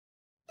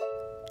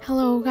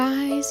Hello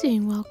guys,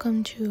 and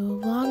welcome to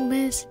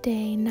Vlogmas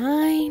Day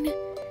 9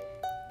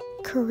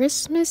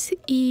 Christmas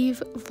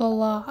Eve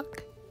vlog.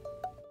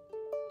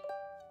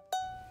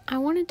 I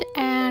wanted to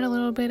add a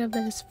little bit of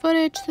this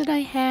footage that I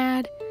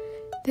had.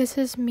 This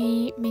is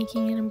me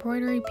making an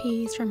embroidery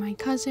piece for my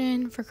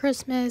cousin for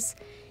Christmas.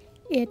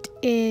 It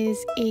is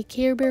a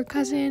Care Bear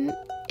cousin.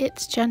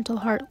 It's Gentle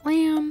Heart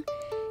Lamb.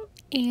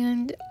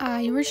 And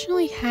I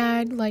originally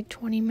had like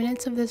 20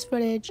 minutes of this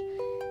footage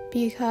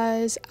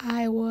because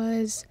I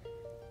was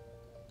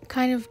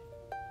kind of,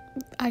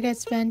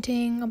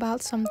 venting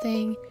about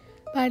something,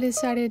 but I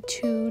decided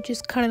to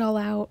just cut it all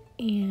out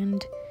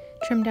and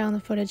trim down the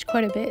footage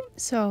quite a bit.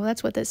 So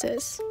that's what this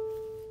is.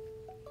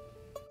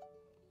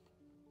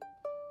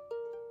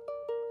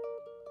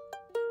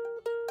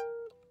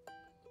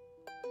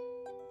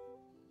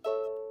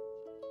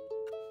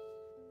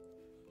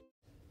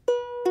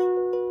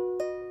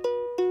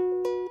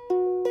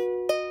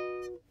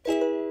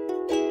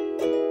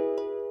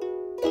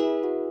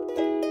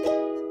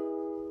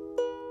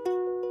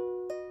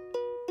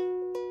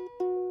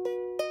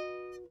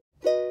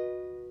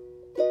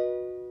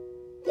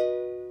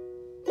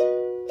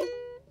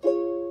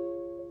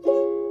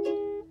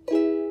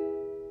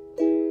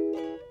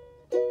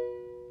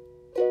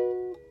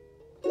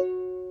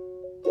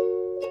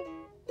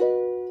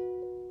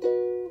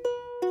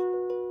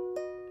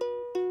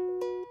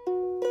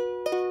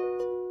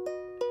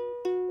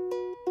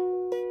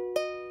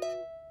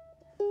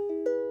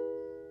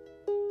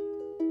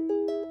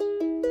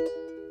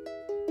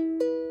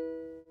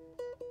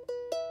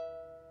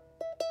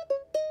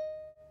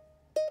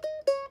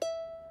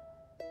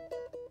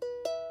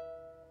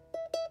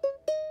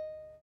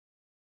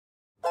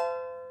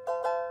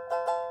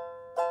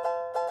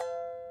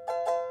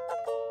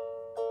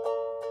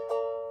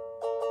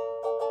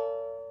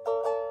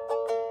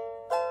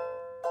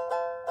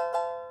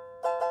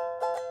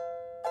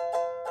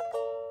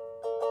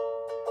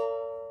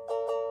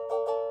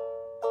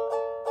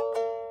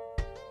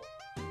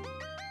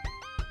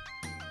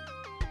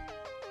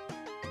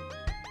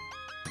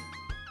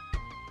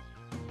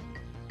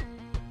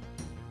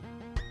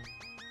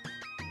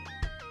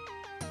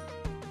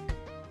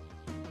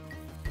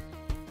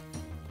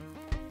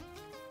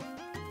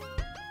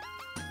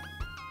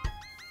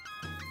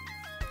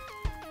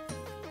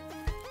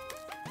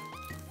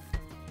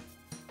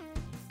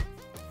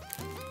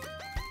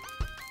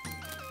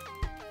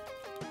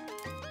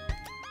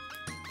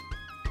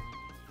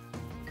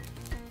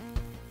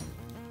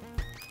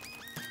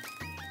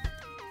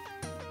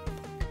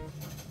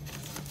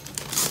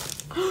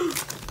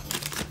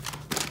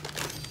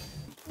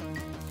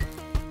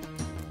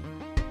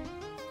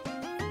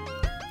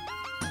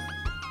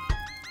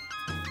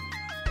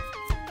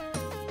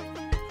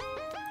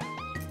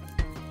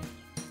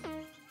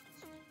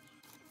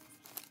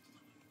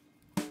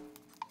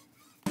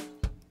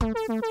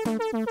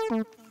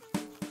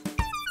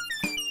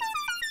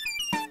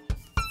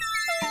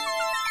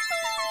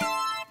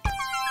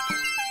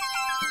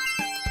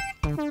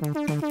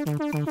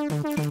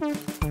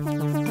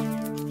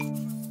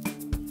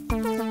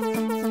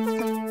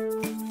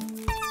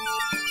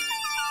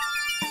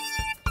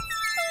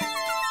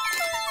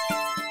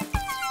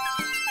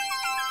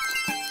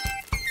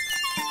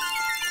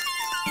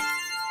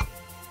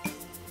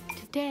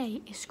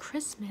 Today is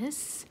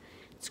Christmas.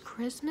 It's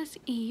Christmas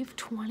Eve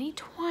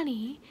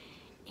 2020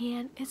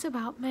 and it's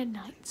about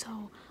midnight,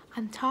 so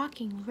I'm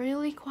talking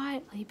really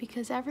quietly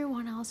because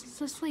everyone else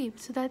is asleep,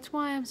 so that's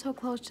why I'm so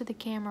close to the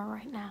camera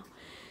right now.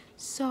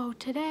 So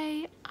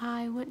today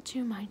I went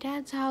to my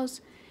dad's house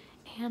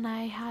and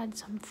I had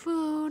some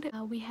food.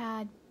 We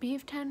had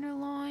beef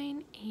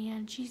tenderloin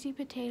and cheesy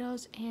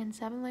potatoes and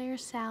 7-layer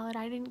salad.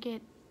 I didn't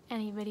get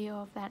any video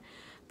of that,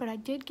 but I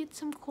did get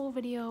some cool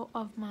video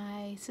of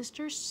my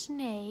sister's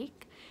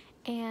snake,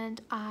 and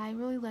I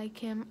really like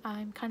him.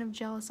 I'm kind of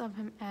jealous of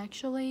him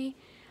actually.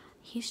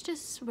 He's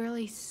just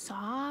really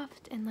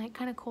soft and like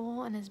kind of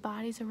cool, and his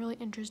body's a really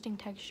interesting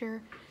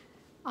texture.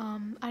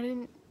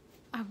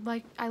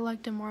 I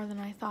liked him more than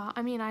I thought.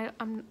 I mean, I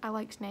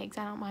like snakes.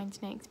 I don't mind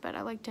snakes, but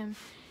I liked him.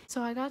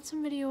 So I got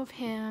some video of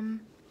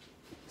him.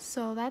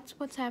 So that's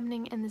what's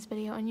happening in this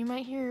video, and you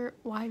might hear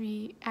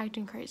YB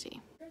acting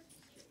crazy.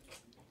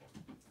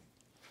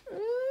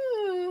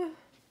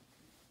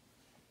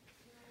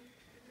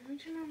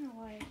 Turn on the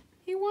light.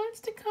 He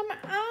wants to come out.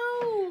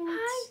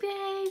 Hi,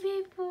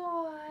 baby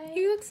boy.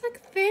 He looks like a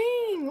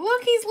thing.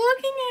 Look, he's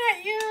looking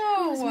at you.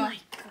 Who's my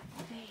good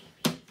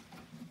baby?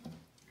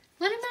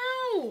 Let him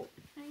out.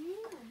 I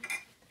know.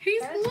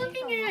 He's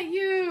looking at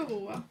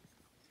you.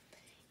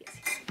 Yes,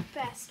 he's the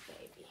best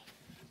baby.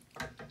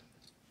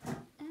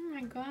 Oh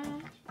my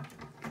gosh.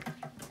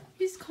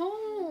 He's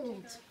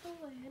cold. The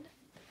lid.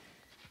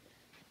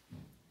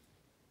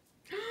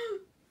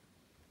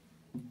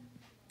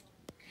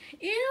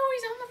 Ew,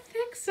 he's on the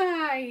thick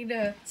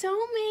side.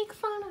 Don't make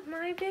fun of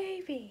my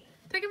baby.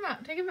 Take him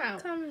out. Take him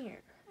out. Come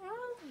here.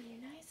 Oh, you're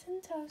nice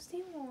and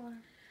toasty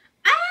warm.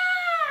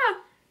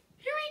 Ah!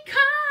 Here he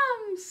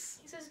comes.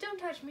 He says, don't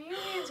touch me. Your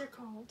hands are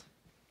cold.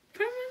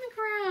 Put him on the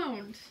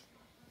ground.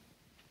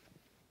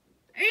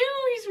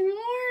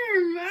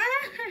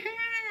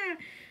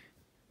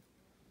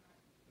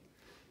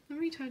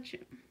 touch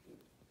him.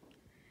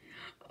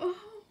 Oh,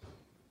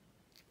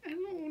 I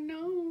don't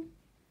know.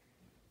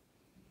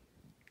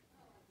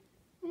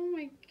 Oh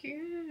my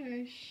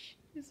gosh.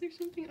 Is there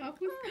something up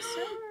with him?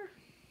 Sir.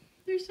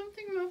 There's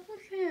something up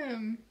with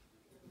him.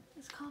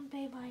 It's called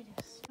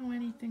babitis. I don't know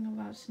anything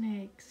about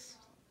snakes.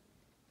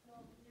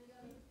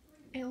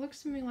 It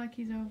looks to me like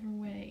he's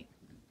overweight,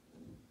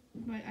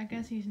 but I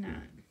guess he's not.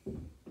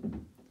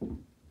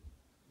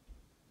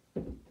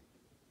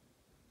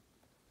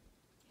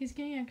 He's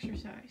getting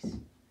exercise.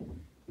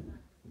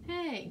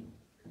 Hey!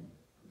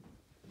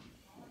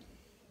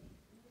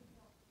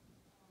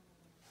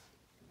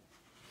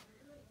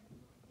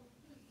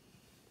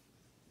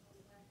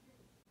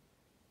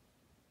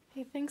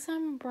 He thinks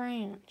I'm a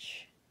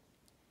branch.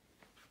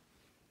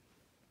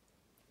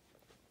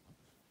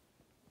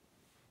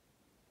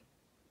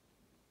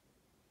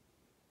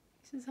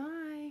 He says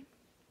hi.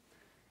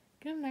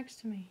 Get him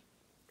next to me.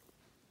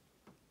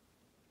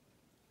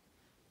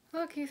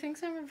 Look, he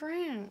thinks I'm a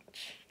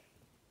branch.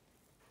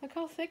 Look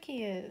how thick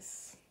he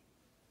is.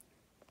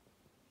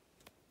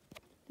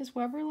 Does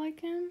Weber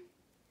like him?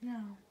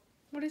 No.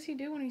 What does he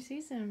do when he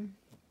sees him?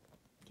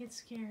 Get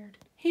scared.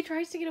 He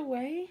tries to get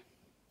away?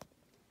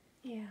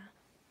 Yeah.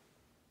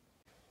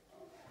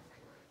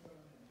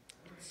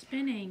 It's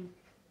spinning.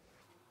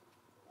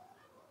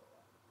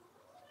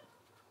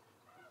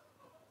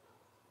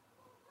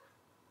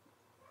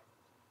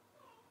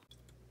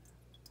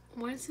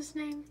 What is his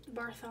name?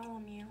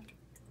 Bartholomew.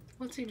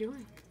 What's he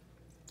doing?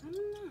 I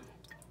don't know.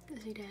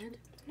 Is he dead?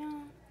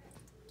 No.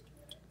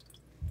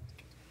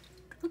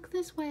 Look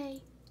this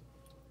way.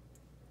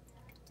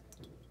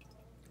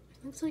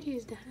 Looks like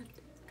he's dead.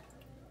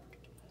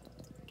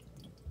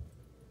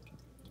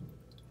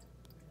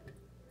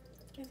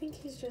 I think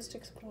he's just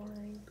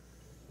exploring.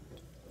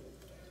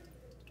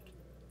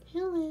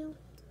 Hello.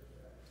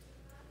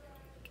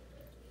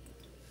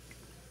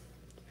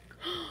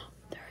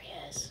 There he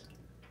is.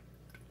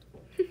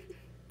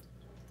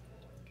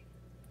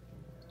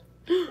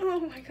 Oh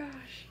my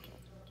gosh.